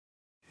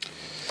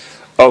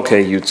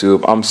Okay,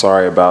 YouTube, I'm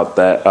sorry about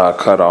that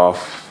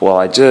cutoff. Well,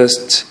 I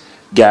just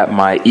got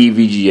my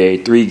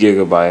EVGA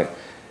 3GB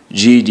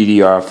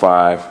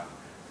GDDR5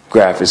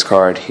 graphics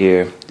card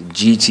here, the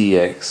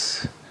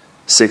GTX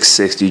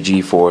 660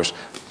 GeForce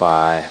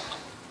by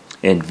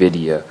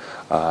Nvidia.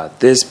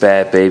 This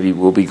bad baby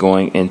will be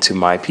going into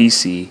my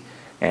PC,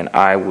 and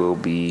I will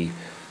be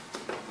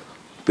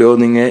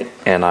building it,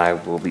 and I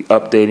will be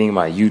updating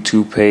my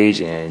YouTube page,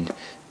 and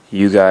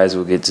you guys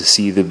will get to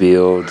see the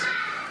build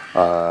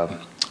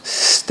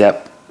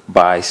step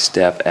by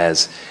step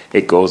as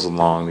it goes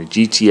along. The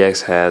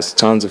GTX has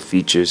tons of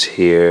features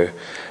here.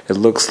 It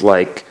looks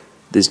like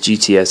this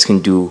GTX can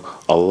do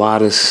a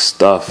lot of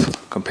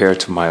stuff compared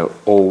to my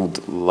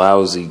old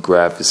lousy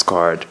graphics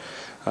card.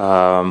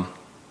 I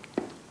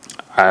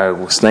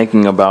was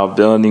thinking about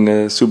building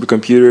a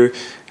supercomputer,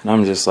 and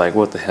I'm just like,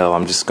 what the hell,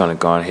 I'm just gonna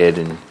go ahead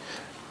and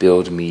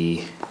build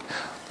me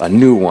a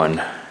new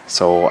one.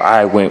 So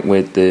I went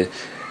with the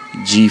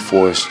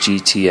GeForce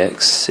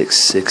GTX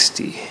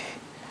 660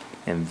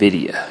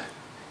 Nvidia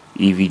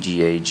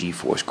EVGA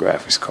GeForce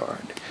graphics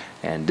card,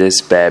 and this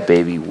bad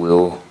baby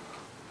will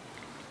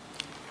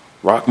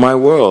rock my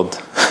world,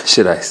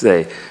 should I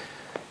say.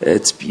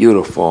 It's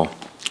beautiful.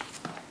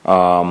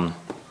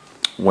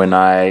 When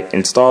I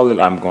install it,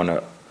 I'm going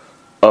to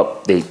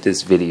update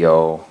this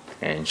video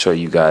and show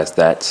you guys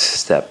that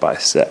step by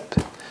step.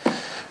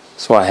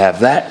 So I have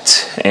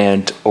that,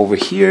 and over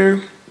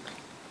here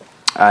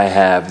I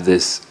have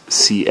this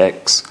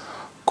CX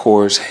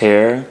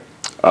Corsair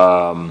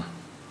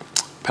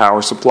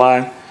power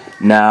supply.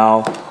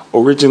 Now,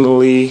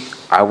 originally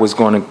I was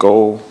going to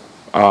go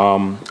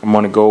I'm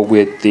going to go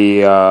with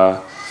the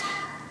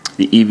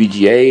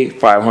EVGA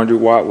 500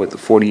 watt with the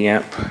 40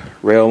 amp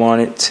rail on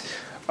it,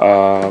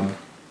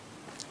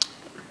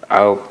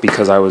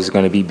 because I was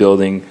going to be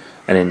building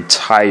an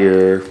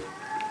entire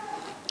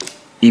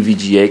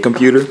EVGA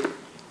computer,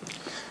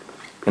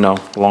 you know,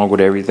 along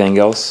with everything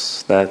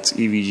else that's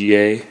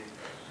EVGA.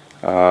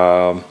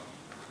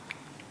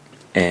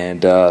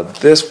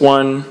 This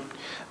one,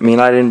 I mean,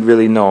 I didn't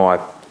really know. I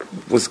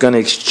was going to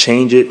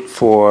exchange it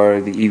for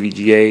the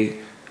EVGA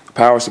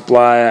power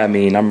supply. I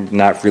mean, I'm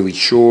not really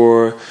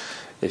sure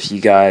if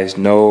you guys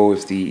know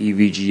if the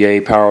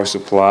EVGA power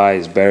supply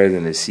is better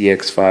than the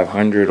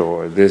CX500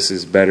 or this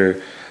is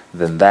better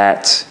than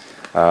that.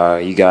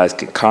 You guys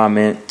can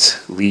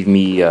comment, leave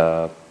me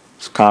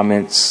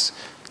comments,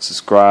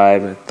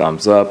 subscribe,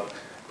 thumbs up.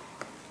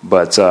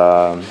 But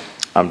I'm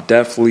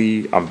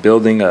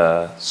building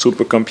a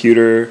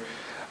supercomputer.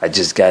 I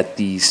just got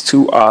these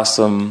two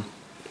awesome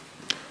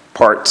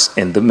parts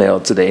in the mail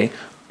today.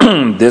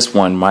 This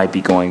one might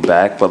be going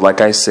back, but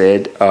like I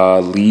said,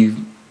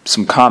 leave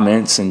some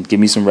comments and give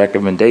me some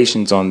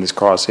recommendations on this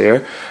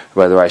crosshair,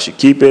 whether I should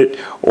keep it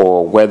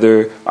or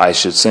whether I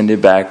should send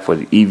it back for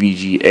the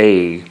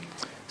EVGA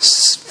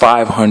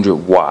 500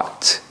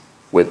 watt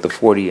with the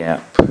 40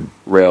 amp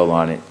rail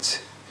on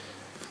it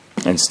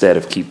instead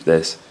of keep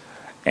this.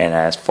 And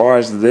as far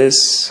as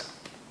this,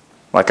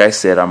 like I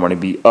said, I'm going to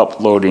be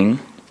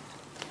uploading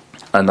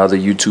another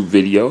YouTube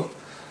video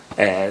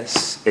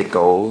as it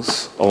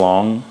goes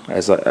along,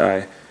 as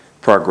I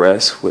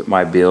progress with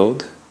my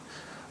build.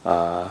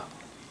 I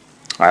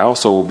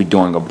also will be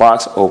doing a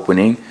box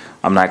opening.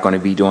 I'm not going to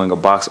be doing a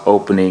box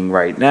opening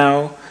right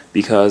now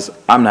because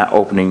I'm not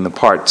opening the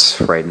parts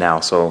right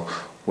now. So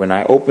when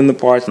I open the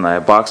parts and I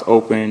box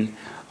open,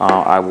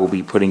 I will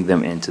be putting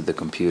them into the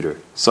computer.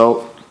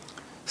 So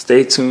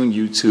stay tuned,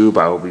 YouTube.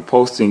 I will be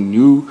posting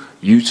new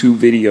YouTube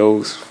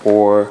videos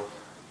for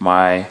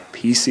my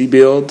PC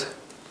build.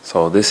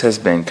 So this has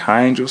been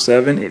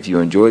kaiangel7. If you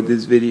enjoyed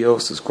this video,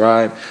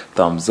 subscribe,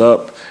 thumbs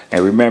up,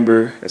 and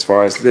remember, as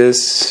far as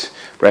this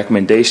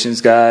recommendations,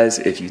 guys,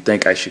 if you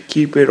think I should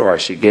keep it or I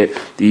should get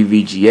the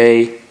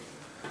EVGA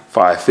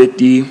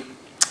 550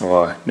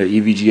 or the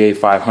EVGA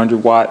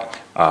 500 watt,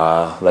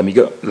 let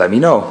me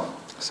know.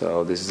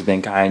 So this has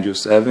been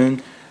kaiangel7,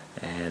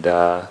 and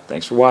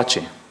thanks for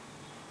watching.